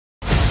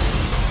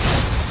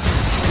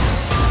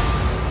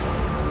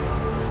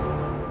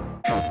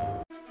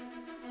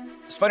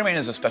Spider-Man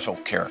is a special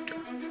character.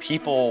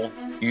 People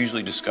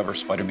usually discover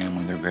Spider-Man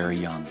when they're very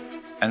young,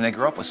 and they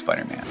grow up with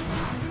Spider-Man. To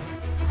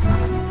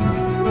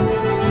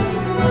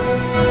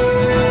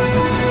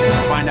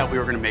find out we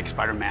were going to make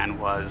Spider-Man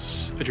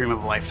was a dream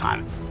of a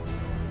lifetime.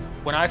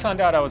 When I found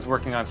out I was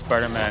working on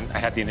Spider-Man, I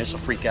had the initial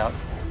freak out.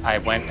 I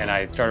went and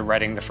I started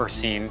writing the first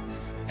scene,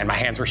 and my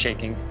hands were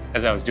shaking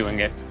as I was doing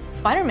it.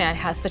 Spider-Man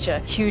has such a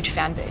huge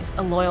fan base,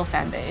 a loyal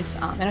fan base,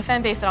 and a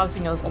fan base that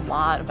obviously knows a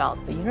lot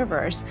about the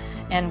universe.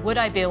 And would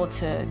I be able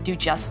to do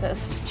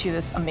justice to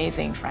this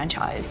amazing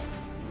franchise?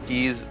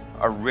 He's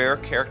a rare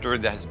character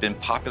that has been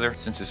popular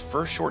since his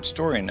first short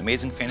story in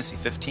Amazing Fantasy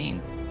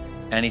 15.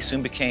 And he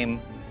soon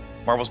became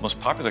Marvel's most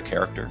popular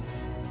character.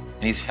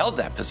 And he's held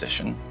that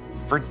position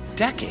for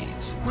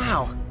decades.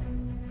 Wow,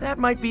 that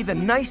might be the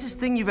nicest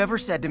thing you've ever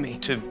said to me.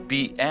 To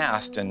be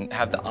asked and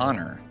have the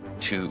honor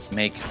to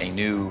make a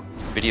new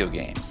video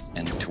game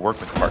and to work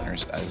with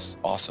partners as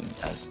awesome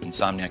as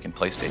Insomniac and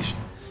PlayStation,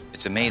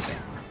 it's amazing.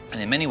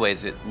 And in many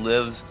ways, it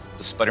lives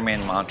the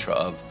Spider-Man mantra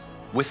of,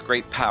 with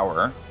great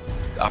power,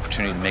 the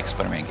opportunity to make a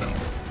Spider-Man game.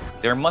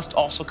 There must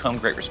also come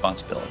great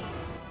responsibility.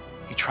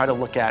 You try to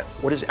look at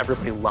what does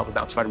everybody love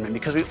about Spider-Man,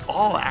 because we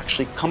all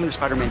actually come into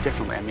Spider-Man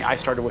differently. I mean, I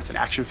started with an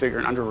action figure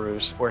and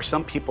underoos, where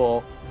some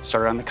people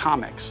started on the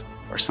comics,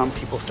 or some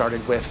people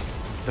started with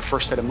the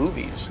first set of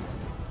movies.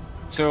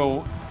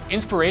 So,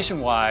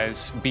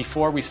 inspiration-wise,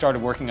 before we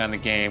started working on the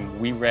game,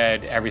 we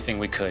read everything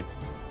we could.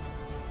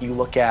 You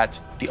look at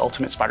the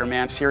Ultimate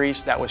Spider-Man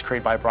series that was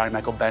created by Brian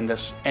Michael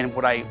Bendis, and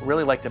what I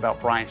really liked about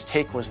Brian's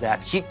take was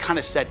that he kind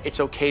of said it's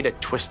okay to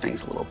twist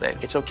things a little bit.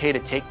 It's okay to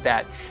take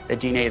the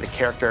DNA of the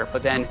character,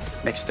 but then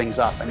mix things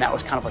up, and that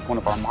was kind of like one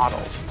of our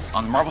models.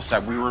 On the Marvel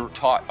side, we were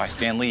taught by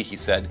Stan Lee, he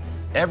said,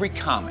 every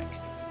comic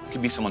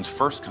could be someone's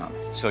first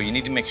comic. So you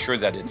need to make sure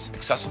that it's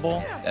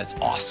accessible, that it's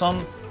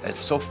awesome, that it's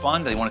so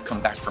fun that they want to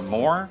come back for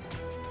more,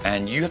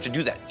 and you have to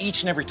do that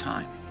each and every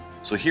time.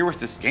 So here with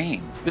this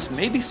game, this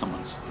may be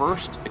someone's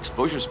first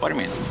exposure to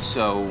Spider-Man.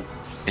 So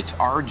it's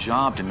our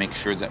job to make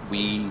sure that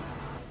we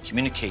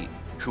communicate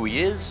who he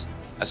is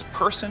as a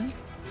person,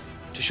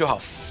 to show how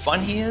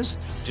fun he is,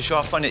 to show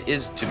how fun it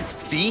is to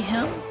be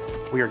him.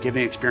 We are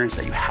giving an experience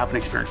that you haven't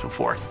experienced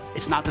before.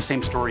 It's not the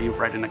same story you've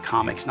read in a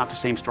comic. It's not the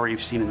same story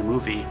you've seen in the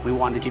movie. We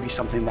wanted to give you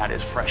something that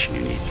is fresh and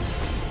unique.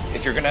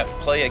 If you're gonna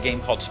play a game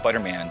called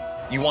Spider-Man,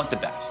 you want the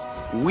best.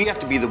 We have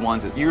to be the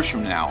ones that years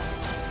from now,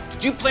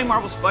 did you play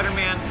Marvel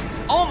Spider-Man?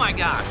 Oh my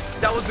God,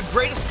 that was the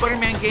greatest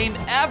Spider-Man game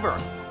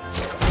ever.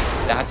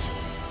 That's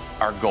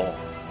our goal.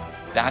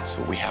 That's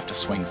what we have to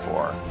swing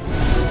for.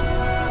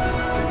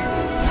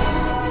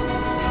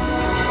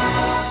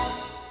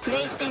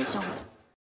 PlayStation